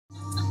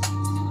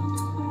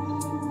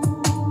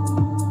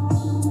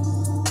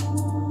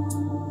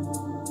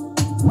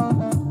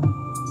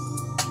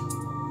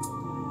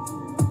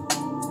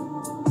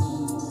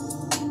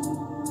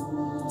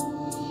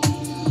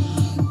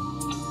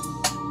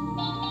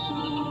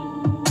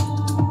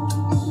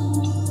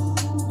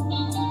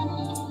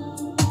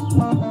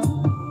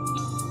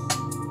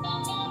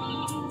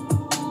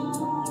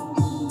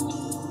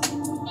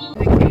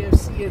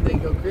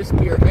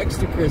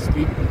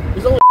crispy.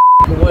 There's only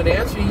one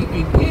answer you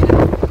can get.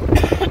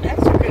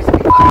 Extra crispy.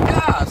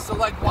 Yeah, so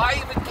like why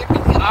even give me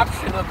the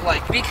option of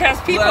like because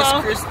people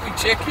less crispy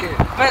chicken?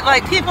 But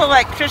like people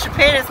like Trisha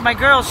Paytas, my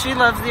girl, she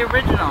loves the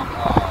original.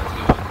 Oh,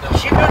 dude, no.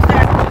 She goes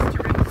there just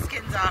to rip the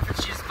skins off and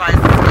she just buys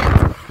the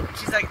skins.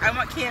 She's like, I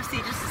want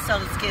KFC just to sell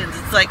the skins.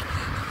 It's like, it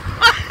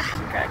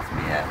cracks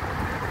me up.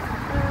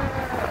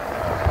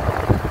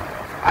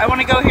 I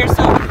want to go here so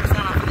it's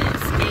not off the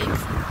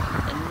skates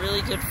and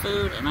really good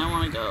food, and I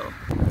want to go.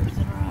 Where's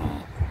it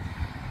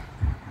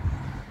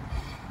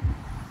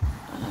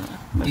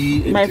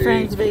at? My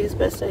friend's Vegas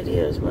Best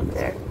Ideas went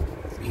there.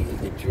 Eat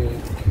a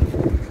drink.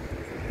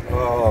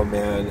 Oh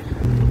man.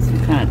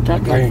 Kind of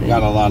tuck I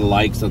got a lot of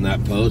likes on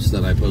that post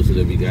that I posted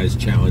of you guys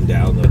chowing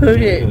down. Who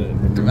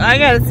did? I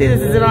gotta see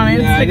this. Is it on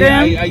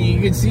Instagram? Yeah,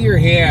 you can see your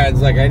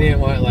hands. Like I didn't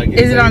want like.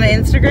 Is it on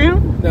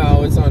Instagram?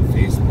 No, it's on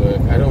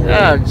Facebook. I don't. Really,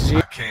 oh gee.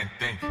 I can't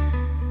think.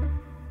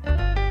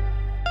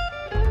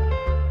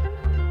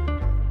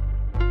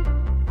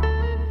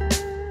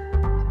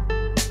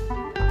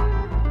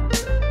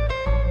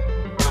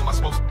 What am I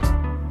supposed to do?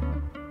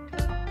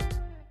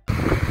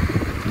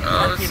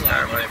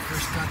 When I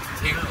first got to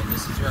town,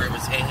 this is where I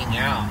was hanging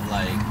out.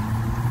 Like,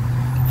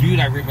 dude,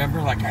 I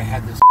remember like I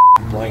had this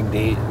blind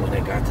date when I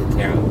got to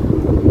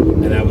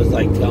town, and I was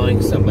like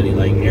telling somebody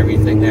like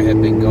everything that had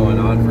been going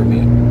on for me,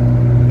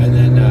 and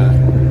then,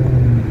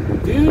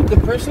 dude, the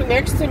person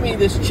next to me,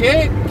 this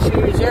chick, she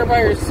was there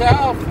by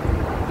herself.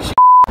 She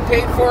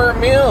paid for her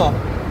meal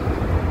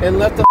and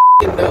left a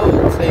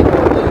note saying, you know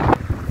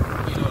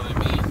what I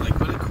mean? Like,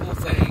 what a cool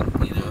thing,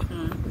 you know?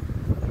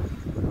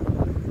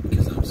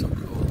 Because I'm so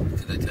cool.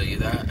 Did I tell you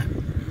that?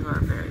 You are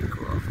very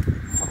cool.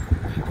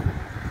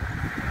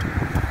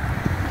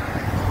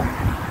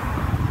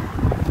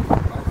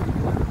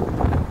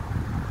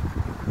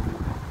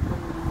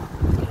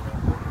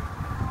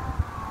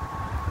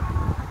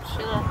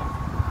 She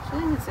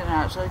thinks it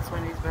out. She likes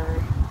Wendys better.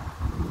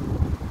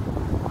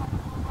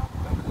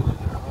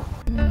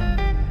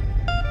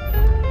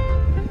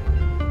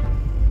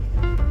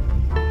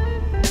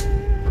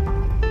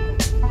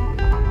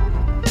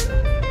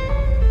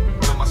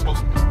 What am I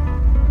supposed to do?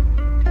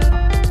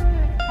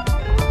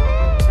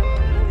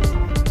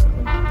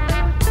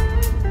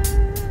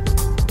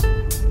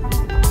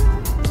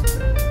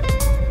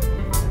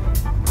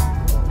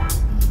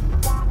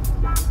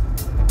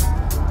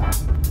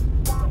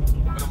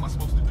 What am I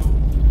supposed to do?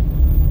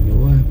 You know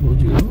why I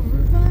pulled you over?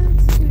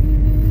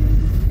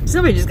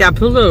 Somebody just got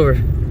pulled over.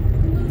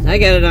 I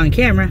got it on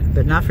camera,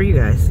 but not for you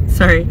guys.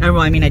 Sorry. Well,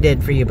 I mean, I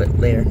did for you, but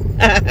later.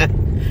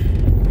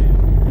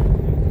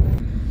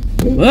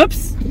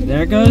 Whoops.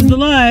 There goes the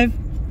live.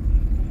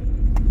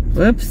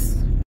 Whoops.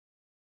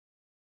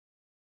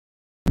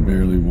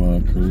 Barely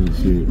walk, holy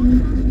shit.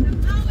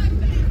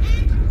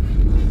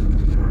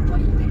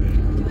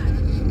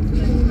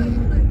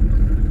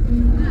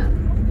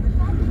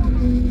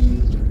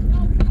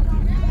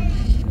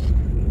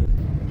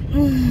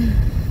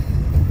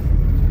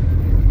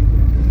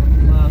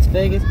 Las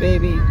Vegas,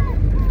 baby.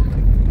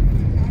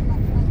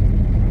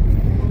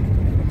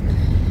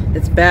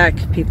 It's back.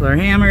 People are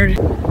hammered. It's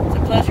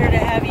a pleasure to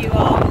have you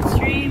all on the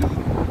stream.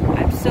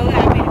 I'm so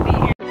happy to be here.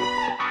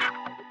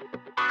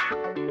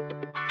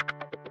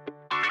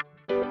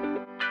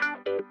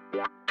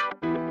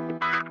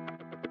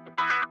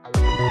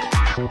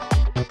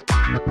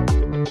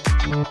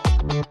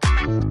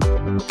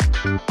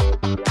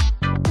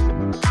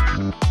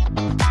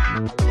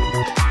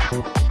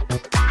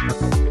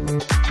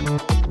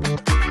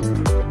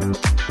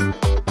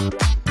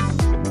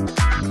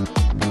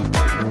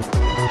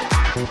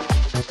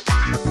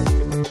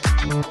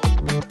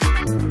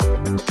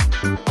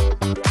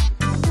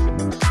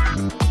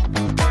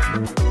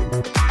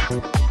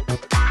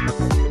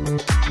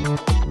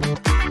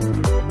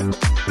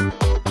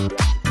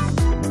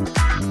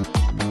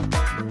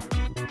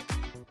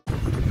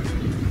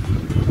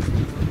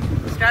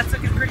 Scott's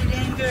looking pretty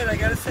dang good, I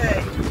gotta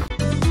say.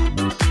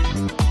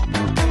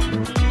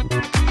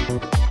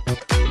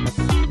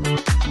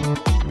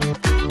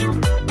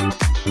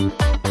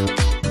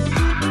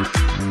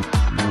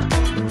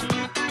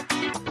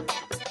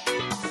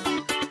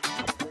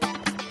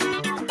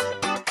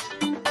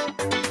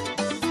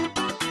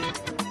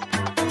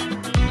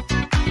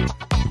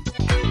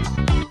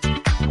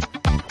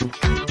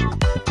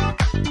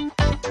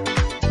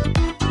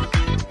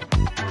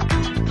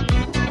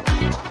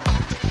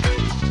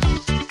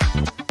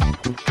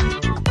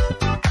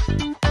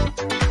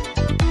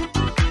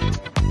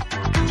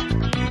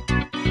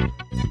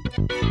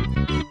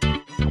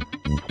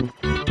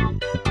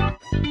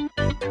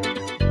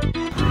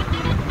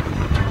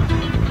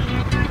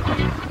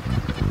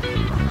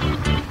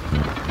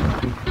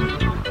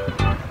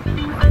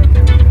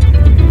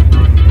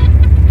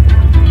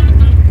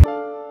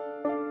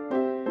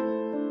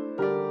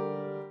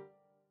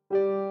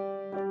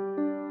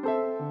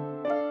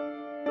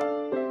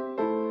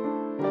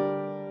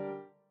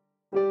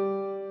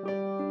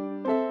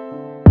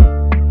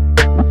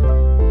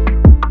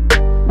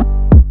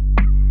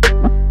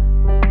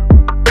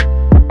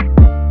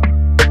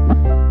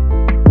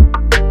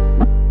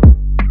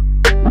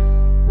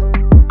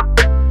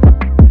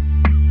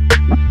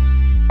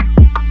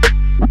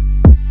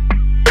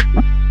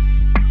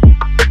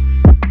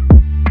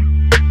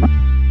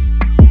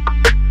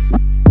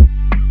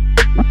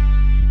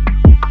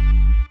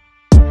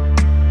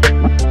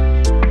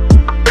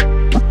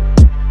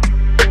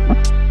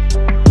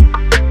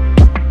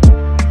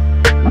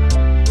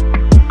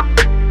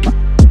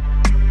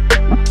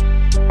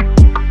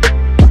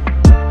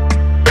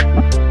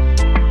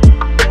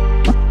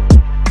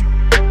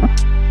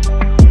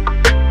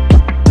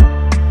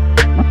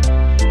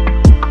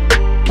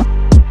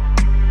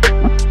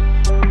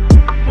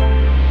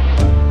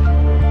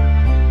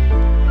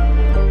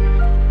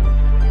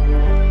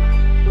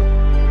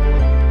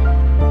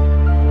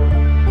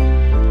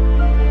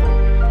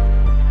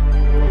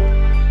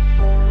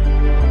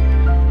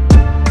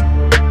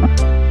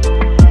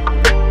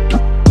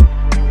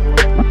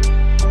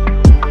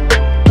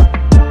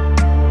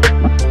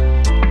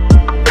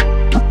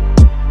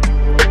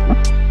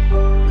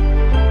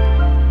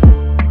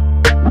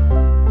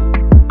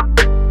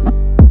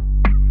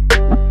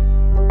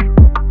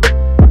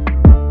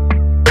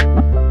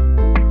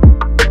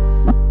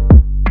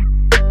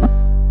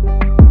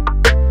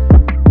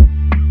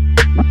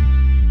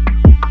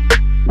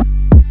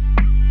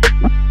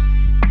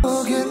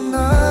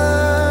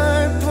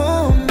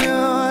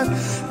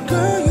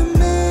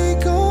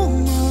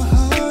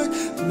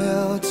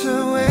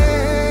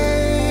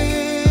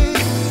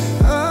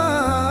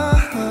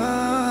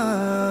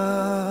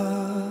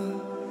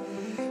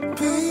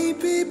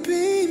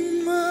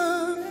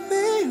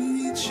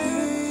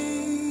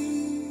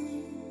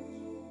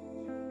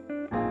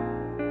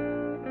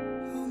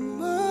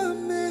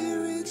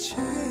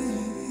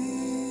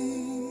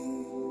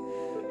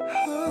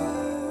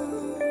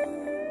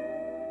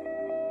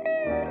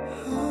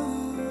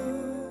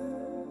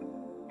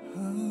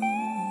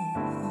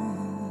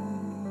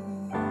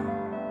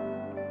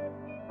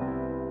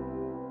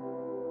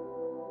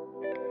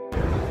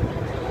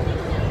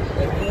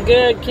 Looking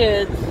good,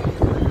 kids.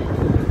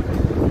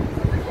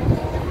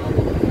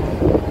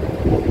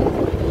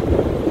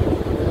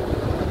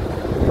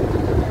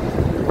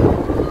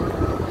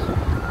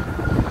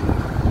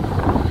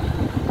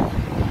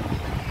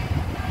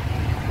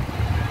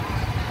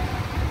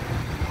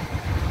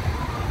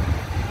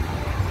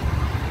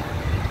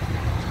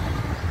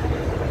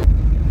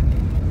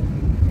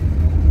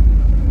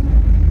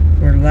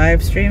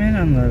 Live streaming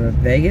on the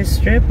Vegas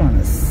Strip on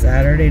a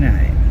Saturday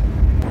night.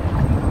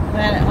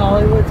 Planet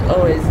Hollywood's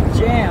always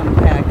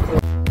jam-packed.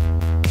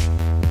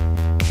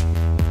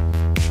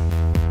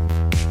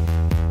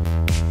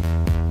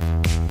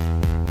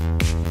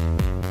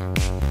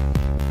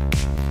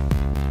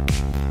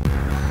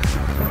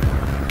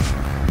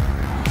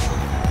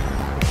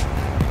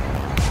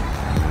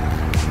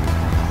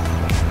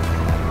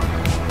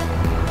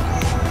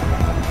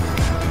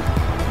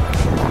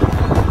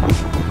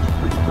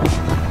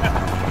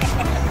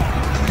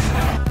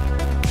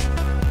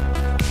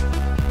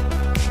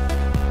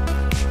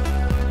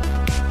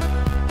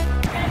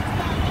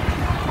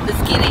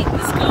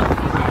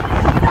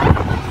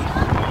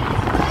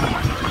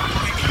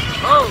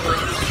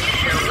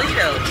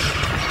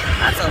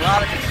 That's a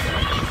lot of people.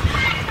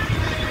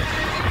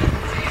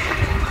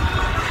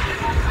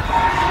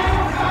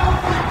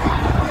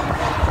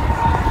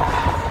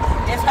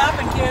 It's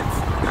hopping, kids.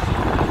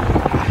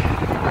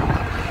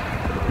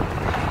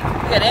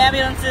 We got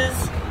ambulances.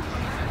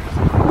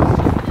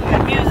 We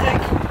got music.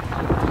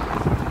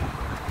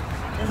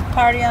 There's a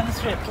party on the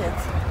strip,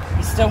 kids.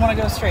 You still want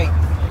to go straight.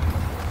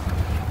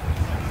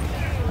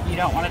 You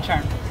don't want to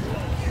turn.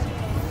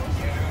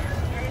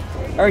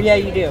 Or yeah,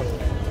 you do.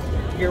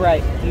 You're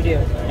right, you do.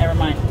 Never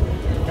mind.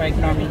 Right,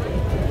 ignore me.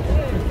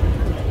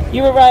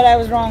 You were right, I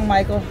was wrong,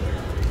 Michael.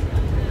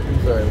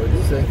 I'm sorry, what did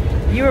you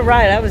say? You were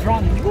right, I was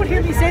wrong. You won't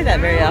hear me say that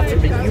very often,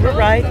 but you were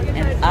right,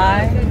 and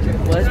I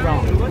was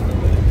wrong.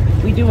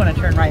 We do want to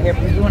turn right here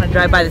because we want to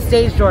drive by the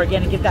stage door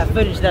again and get that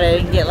footage that I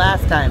didn't get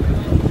last time.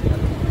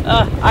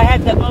 I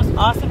had that most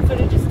awesome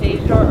footage of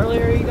stage door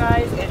earlier, you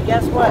guys, and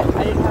guess what?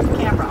 I didn't have the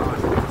camera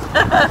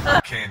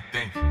on. Can't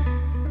think.